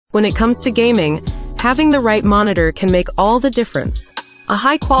When it comes to gaming, having the right monitor can make all the difference. A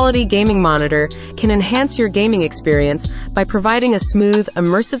high-quality gaming monitor can enhance your gaming experience by providing a smooth,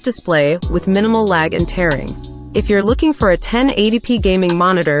 immersive display with minimal lag and tearing. If you're looking for a 1080p gaming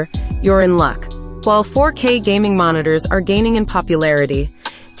monitor, you're in luck. While 4K gaming monitors are gaining in popularity,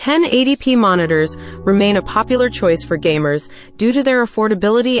 1080p monitors remain a popular choice for gamers due to their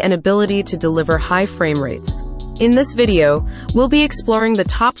affordability and ability to deliver high frame rates. In this video, we'll be exploring the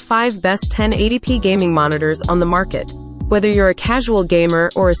top 5 best 1080p gaming monitors on the market. Whether you're a casual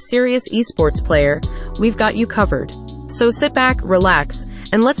gamer or a serious esports player, we've got you covered. So sit back, relax,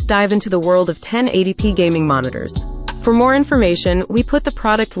 and let's dive into the world of 1080p gaming monitors. For more information, we put the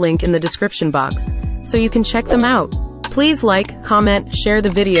product link in the description box, so you can check them out. Please like, comment, share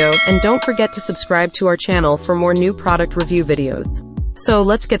the video, and don't forget to subscribe to our channel for more new product review videos. So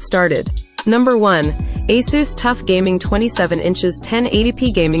let's get started. Number 1. ASUS TUF Gaming 27 inches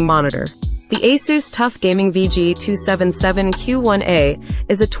 1080p Gaming Monitor. The ASUS TUF Gaming VG277Q1A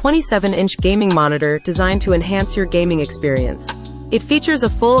is a 27-inch gaming monitor designed to enhance your gaming experience. It features a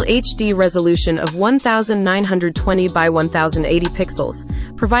full HD resolution of 1920 by 1080 pixels,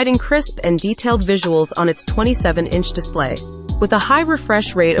 providing crisp and detailed visuals on its 27-inch display. With a high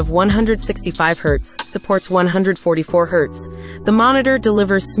refresh rate of 165 Hz, supports 144 Hz, the monitor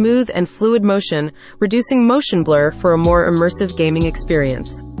delivers smooth and fluid motion, reducing motion blur for a more immersive gaming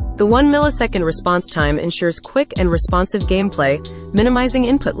experience. The 1 millisecond response time ensures quick and responsive gameplay, minimizing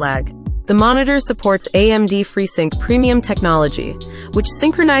input lag. The monitor supports AMD FreeSync Premium technology, which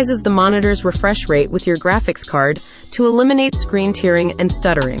synchronizes the monitor's refresh rate with your graphics card to eliminate screen tearing and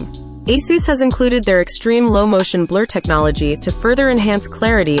stuttering. ASUS has included their extreme low-motion blur technology to further enhance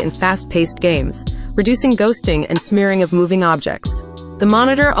clarity in fast-paced games, reducing ghosting and smearing of moving objects. The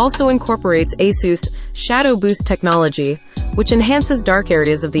monitor also incorporates ASUS Shadow Boost technology, which enhances dark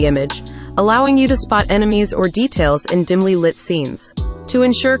areas of the image, allowing you to spot enemies or details in dimly lit scenes. To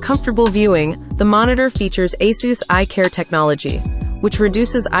ensure comfortable viewing, the monitor features ASUS Eye Care technology, which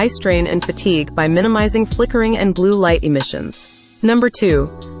reduces eye strain and fatigue by minimizing flickering and blue light emissions. Number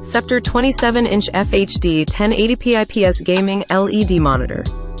 2. Sceptre 27-inch FHD 1080p IPS Gaming LED Monitor.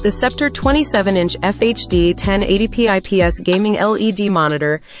 The Sceptre 27-inch FHD 1080p IPS Gaming LED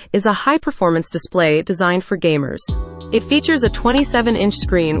Monitor is a high-performance display designed for gamers. It features a 27-inch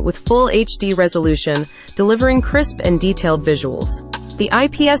screen with full HD resolution, delivering crisp and detailed visuals. The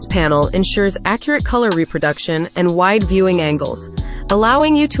IPS panel ensures accurate color reproduction and wide viewing angles,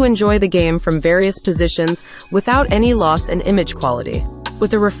 allowing you to enjoy the game from various positions without any loss in image quality.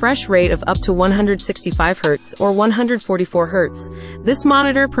 With a refresh rate of up to 165 Hz or 144 Hz, this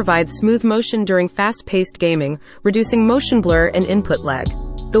monitor provides smooth motion during fast-paced gaming, reducing motion blur and input lag.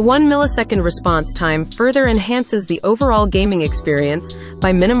 The 1 millisecond response time further enhances the overall gaming experience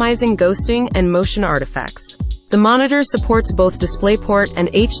by minimizing ghosting and motion artifacts. The monitor supports both DisplayPort and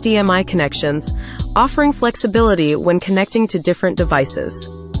HDMI connections, offering flexibility when connecting to different devices.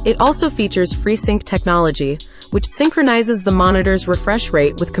 It also features FreeSync technology, which synchronizes the monitor's refresh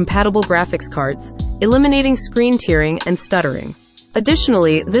rate with compatible graphics cards, eliminating screen tearing and stuttering.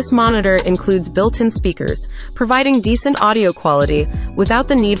 Additionally, this monitor includes built-in speakers, providing decent audio quality without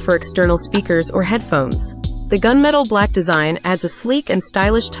the need for external speakers or headphones. The gunmetal black design adds a sleek and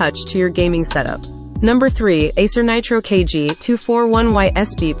stylish touch to your gaming setup. Number 3. Acer Nitro KG241Y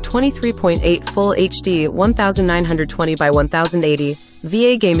Sbiip 23.8 Full HD 1920 by 1080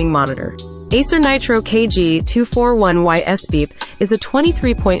 VA Gaming Monitor. Acer Nitro KG241Y Sbiip is a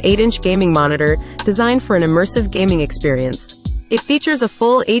 23.8-inch gaming monitor designed for an immersive gaming experience. It features a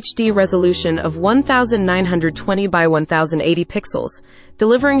full HD resolution of 1920 by 1080 pixels,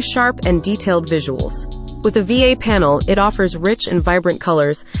 delivering sharp and detailed visuals. With a VA panel, it offers rich and vibrant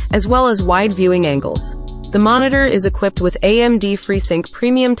colors, as well as wide viewing angles. The monitor is equipped with AMD FreeSync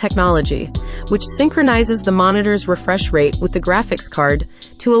Premium technology, which synchronizes the monitor's refresh rate with the graphics card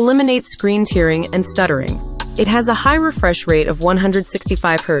to eliminate screen tearing and stuttering. It has a high refresh rate of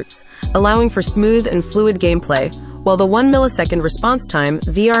 165 Hz, allowing for smooth and fluid gameplay, while the 1 millisecond response time,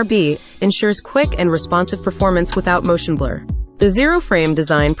 VRB, ensures quick and responsive performance without motion blur. The zero-frame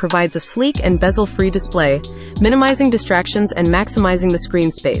design provides a sleek and bezel-free display, minimizing distractions and maximizing the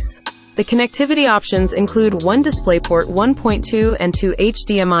screen space. The connectivity options include one DisplayPort 1.2 and two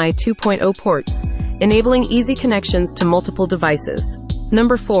HDMI 2.0 ports, enabling easy connections to multiple devices.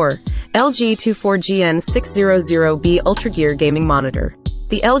 Number 4. LG 24GN600B UltraGear Gaming Monitor.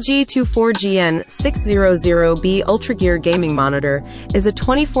 The LG 24GN600B UltraGear Gaming Monitor is a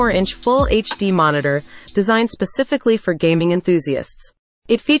 24-inch Full HD monitor designed specifically for gaming enthusiasts.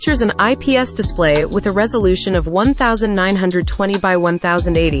 It features an IPS display with a resolution of 1920 by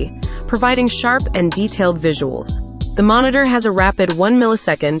 1080, providing sharp and detailed visuals. The monitor has a rapid 1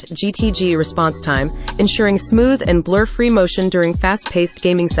 millisecond (GTG) response time, ensuring smooth and blur-free motion during fast-paced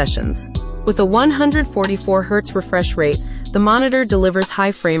gaming sessions. With a 144 Hz refresh rate, the monitor delivers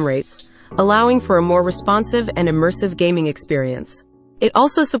high frame rates, allowing for a more responsive and immersive gaming experience. It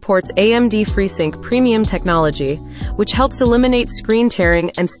also supports AMD FreeSync premium technology, which helps eliminate screen tearing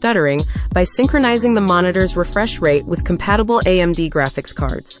and stuttering by synchronizing the monitor's refresh rate with compatible AMD graphics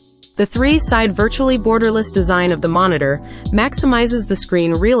cards. The three-side virtually borderless design of the monitor maximizes the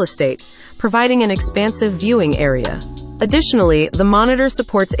screen real estate, providing an expansive viewing area. Additionally, the monitor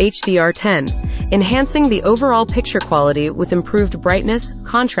supports HDR10, enhancing the overall picture quality with improved brightness,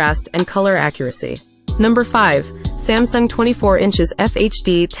 contrast, and color accuracy. Number 5. Samsung 24 inches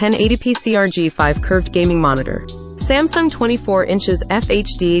FHD 1080p CRG5 Curved Gaming Monitor. Samsung 24 inches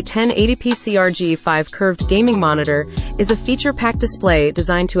FHD 1080p CRG5 Curved Gaming Monitor is a feature-packed display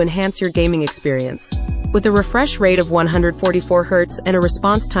designed to enhance your gaming experience. With a refresh rate of 144 Hz and a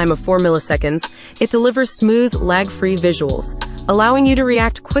response time of 4 milliseconds, it delivers smooth, lag-free visuals, allowing you to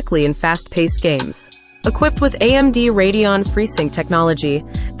react quickly in fast-paced games. Equipped with AMD Radeon FreeSync technology,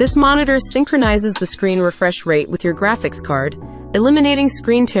 this monitor synchronizes the screen refresh rate with your graphics card, eliminating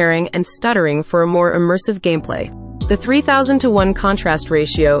screen tearing and stuttering for a more immersive gameplay. The 3000:1 contrast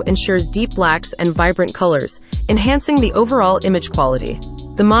ratio ensures deep blacks and vibrant colors, enhancing the overall image quality.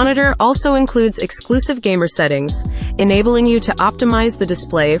 The monitor also includes exclusive gamer settings, enabling you to optimize the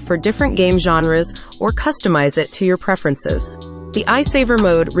display for different game genres or customize it to your preferences. The Eye Saver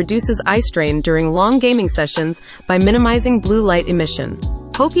mode reduces eye strain during long gaming sessions by minimizing blue light emission.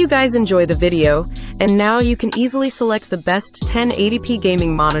 Hope you guys enjoy the video, and now you can easily select the best 1080p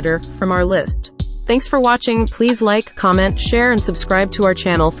gaming monitor from our list. Thanks for watching. Please like, comment, share, and subscribe to our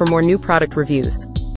channel for more new product reviews.